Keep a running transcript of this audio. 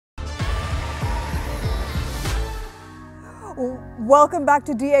Welcome back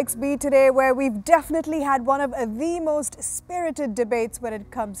to DXB today, where we've definitely had one of the most spirited debates when it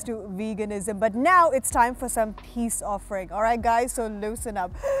comes to veganism. But now it's time for some peace offering. All right, guys, so loosen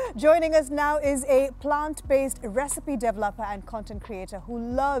up. Joining us now is a plant-based recipe developer and content creator who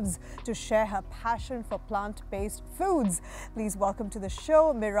loves to share her passion for plant-based foods. Please welcome to the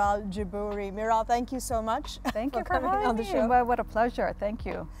show, Meral Jibouri. Meral, thank you so much. Thank you for coming on the show. Well, what a pleasure. Thank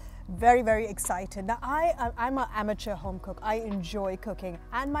you. Very, very excited. Now, I'm an amateur home cook. I enjoy cooking,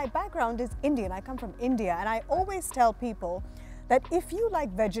 and my background is Indian. I come from India, and I always tell people that if you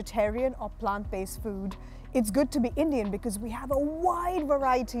like vegetarian or plant-based food, it's good to be Indian because we have a wide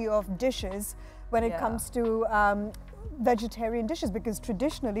variety of dishes when it comes to vegetarian dishes, because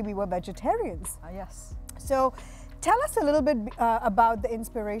traditionally we were vegetarians. Yes. So tell us a little bit about the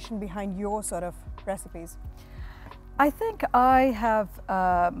inspiration behind your sort of recipes. I think I have,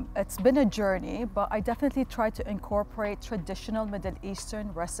 it's been a journey, but I definitely try to incorporate traditional Middle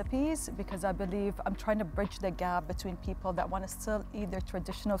Eastern recipes because I believe I'm trying to bridge the gap between people that want to still eat their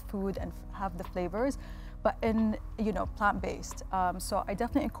traditional food and have the flavors, but in, plant-based. So I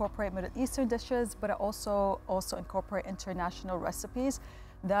definitely incorporate Middle Eastern dishes, but I also incorporate international recipes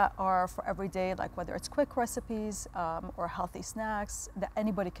that are for every day, like whether it's quick recipes or healthy snacks that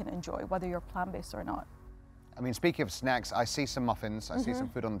anybody can enjoy, whether you're plant-based or not. I mean, speaking of snacks, I see some muffins, I see some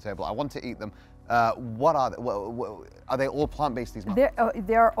food on the table. I want to eat them. What are they? Are they all plant-based, these muffins?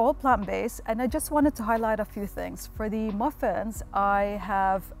 They're all plant-based, and I just wanted to highlight a few things. For the muffins, I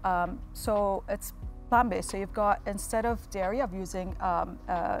have, so it's plant-based. So you've got, instead of dairy, I'm using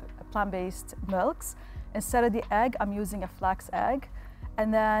plant-based milks. Instead of the egg, I'm using a flax egg.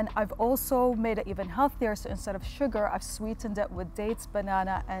 And then I've also made it even healthier. So instead of sugar, I've sweetened it with dates,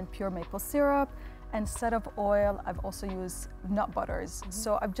 banana, and pure maple syrup. Instead of oil, I've also used nut butters.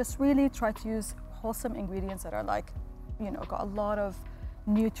 So I've just really tried to use wholesome ingredients that are like, got a lot of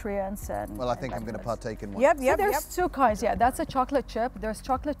nutrients and. Well, I think I'm going to partake in one. Yep. There's two kinds. Yeah, that's a chocolate chip. There's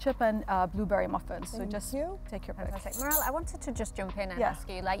chocolate chip and blueberry muffins. So just take your pick. Fantastic. Meral, I wanted to just jump in and ask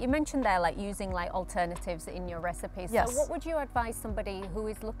you, like you mentioned there, like using like alternatives in your recipes. Yes. So what would you advise somebody who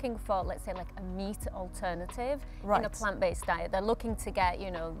is looking for, let's say, like a meat alternative in a plant-based diet? They're looking to get,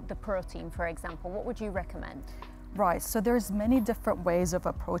 the protein, for example. What would you recommend? Right, so there's many different ways of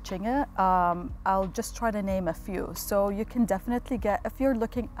approaching it. I'll just try to name a few. So you can definitely get, if you're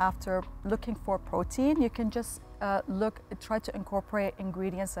looking for protein, you can just try to incorporate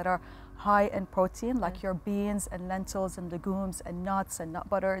ingredients that are high in protein, like your beans and lentils and legumes and nuts and nut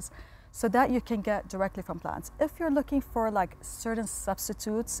butters, so that you can get directly from plants. If you're looking for like certain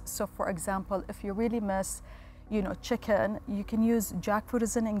substitutes, so for example, if you really miss chicken, you can use jackfruit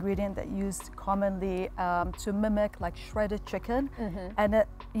as an ingredient that used commonly to mimic like shredded chicken. And it,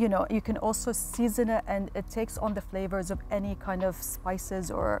 you can also season it, and it takes on the flavors of any kind of spices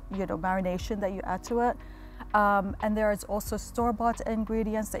or marination that you add to it. And there is also store-bought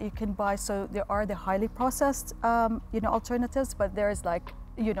ingredients that you can buy. So there are the highly processed alternatives, but there's like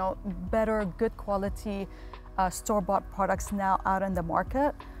better, good quality store-bought products now out in the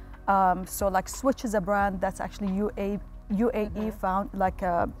market. So like Switch is a brand that's actually UAE found, like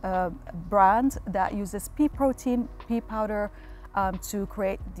a brand that uses pea protein, pea powder to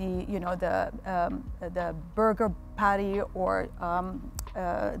create the burger patty or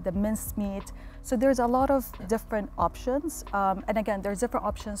the minced meat. So there's a lot of different options. And again, there's different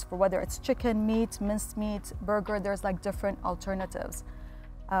options for whether it's chicken, meat, minced meat, burger, there's like different alternatives.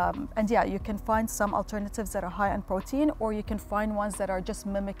 And yeah, you can find some alternatives that are high in protein, or you can find ones that are just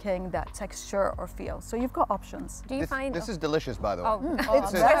mimicking that texture or feel. So you've got options. Do you find this is delicious, by the way?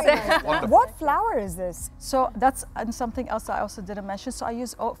 It's very nice. What flour is this? So that's something else I also didn't mention. So I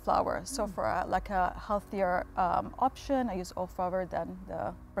use oat flour. So for like a healthier option, I use oat flour than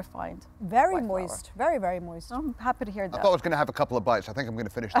the refined. Very moist. Very, very moist. I'm happy to hear that. I thought I was going to have a couple of bites. I think I'm going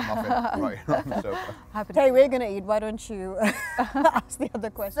to finish the muffin right on the sofa. Hey, we're going to eat. Why don't you ask the other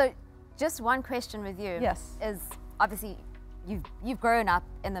question? So just one question with you. Yes. Is obviously you've grown up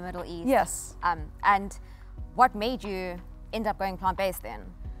in the Middle East. Yes. And what made you end up going plant-based then?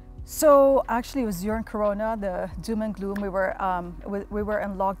 So actually it was during Corona, the doom and gloom. We were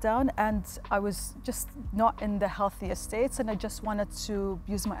in lockdown, and I was just not in the healthiest states, and I just wanted to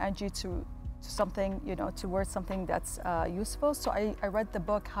use my energy to something, towards something that's useful. So I read the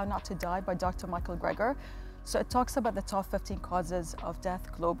book How Not to Die by Dr. Michael Greger. So it talks about the top 15 causes of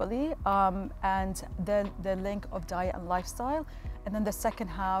death globally, and then the link of diet and lifestyle. And then the second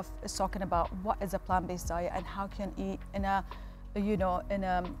half is talking about what is a plant-based diet and how can you eat in a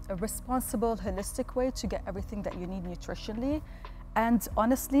responsible, holistic way to get everything that you need nutritionally. And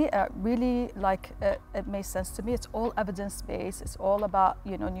honestly, really, like, it makes sense to me. It's all evidence-based. It's all about,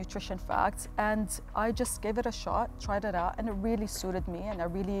 you know, nutrition facts. And I just gave it a shot, tried it out, and it really suited me. And I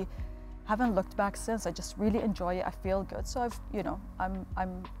really haven't looked back since. I just really enjoy it. I feel good. So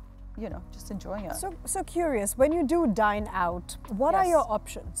I'm you know, just enjoying it. So curious, when you do dine out, what are Yes. your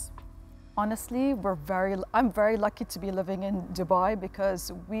options? Honestly, I'm very lucky to be living in Dubai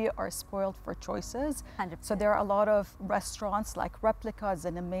because we are spoiled for choices. 100%. So there are a lot of restaurants, like Replica is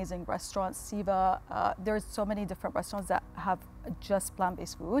an amazing restaurant, Siva. There's so many different restaurants that have just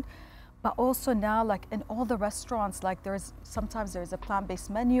plant-based food. But also now, like in all the restaurants, like sometimes there's a plant-based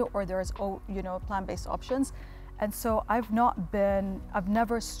menu or there's, you know, plant-based options. And so I've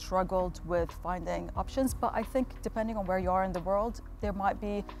never struggled with finding options, but I think depending on where you are in the world, there might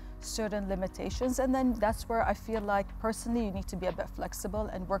be certain limitations. And then that's where I feel like personally, you need to be a bit flexible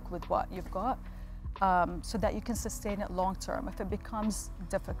and work with what you've got so that you can sustain it long term. If it becomes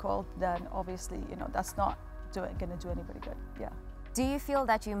difficult, then obviously, you know, that's not going to do anybody good. Yeah. Do you feel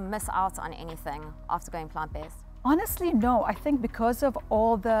that you miss out on anything after going plant-based? Honestly, no. I think because of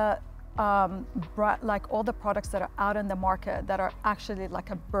all the like all the products that are out in the market that are actually like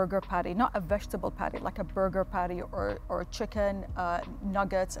a burger patty, not a vegetable patty, like a burger patty or chicken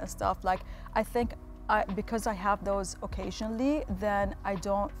nuggets and stuff. Like I think because I have those occasionally, then I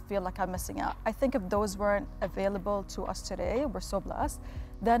don't feel like I'm missing out. I think if those weren't available to us today, we're so blessed,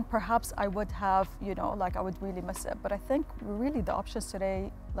 then perhaps I would have, you know, like I would really miss it. But I think really the options today,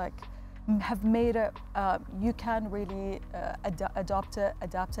 like, have made it, you can really adapt it,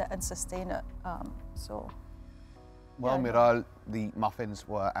 and sustain it. Well, yeah, Meral, the muffins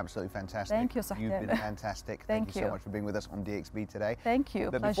were absolutely fantastic. Thank you, Sahden. You've been fantastic. Thank you so much for being with us on DXB today. Thank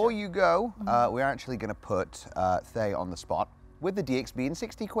you. But Pleasure. before you go, we're actually going to put Thay on the spot with the DXB in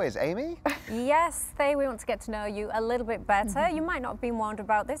 60 quiz. Amy? Yes, Thay, we want to get to know you a little bit better. You might not have been warned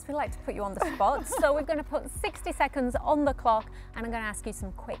about this. We like to put you on the spot. So we're going to put 60 seconds on the clock and I'm going to ask you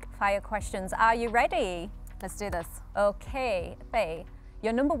some quick fire questions. Are you ready? Let's do this. Okay, Thay,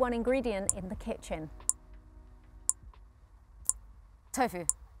 your number one ingredient in the kitchen. Tofu.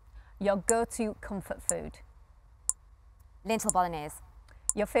 Your go-to comfort food. Lentil bolognese.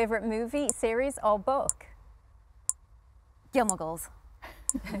 Your favorite movie, series or book. Gilmore Girls.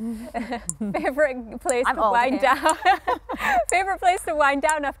 Favorite place I'm to old wind here. down. Favorite place to wind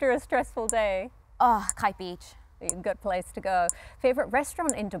down after a stressful day. Oh, Kite Beach. Good place to go. Favorite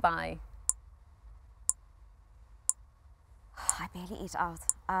restaurant in Dubai. I barely eat out.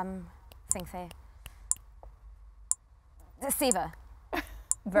 Think fair. Siva.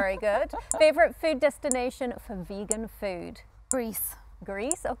 Very good. Favorite food destination for vegan food. Greece.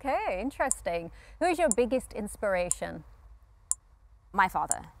 Greece, okay, interesting. Who is your biggest inspiration? My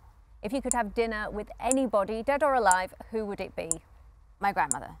father. If you could have dinner with anybody, dead or alive, who would it be? My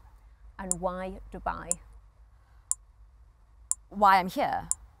grandmother. And why Dubai? Why I'm here?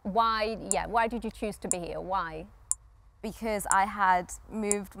 Why did you choose to be here? Why? Because I had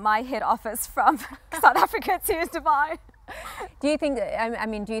moved my head office from South Africa to Dubai. Do you think, I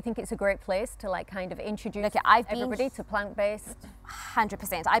mean, do you think it's a great place to like kind of introduce everybody to plant-based?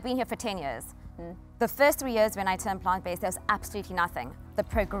 100%. I've been here for 10 years. The first 3 years when I turned plant-based, there was absolutely nothing. The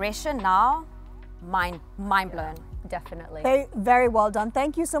progression now, mind blown. Definitely. Very, very well done.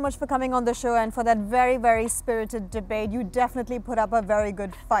 Thank you so much for coming on the show and for that very, very spirited debate. You definitely put up a very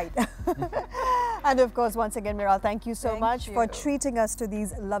good fight. And of course, once again, Meral, thank you so much for treating us to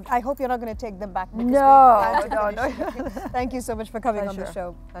these lovely. I hope you're not going to take them back. No. Thank you so much for coming on the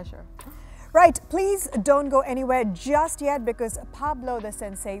show. Pleasure. Right, please don't go anywhere just yet because Pablo the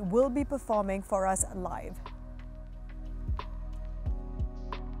Sensei will be performing for us live.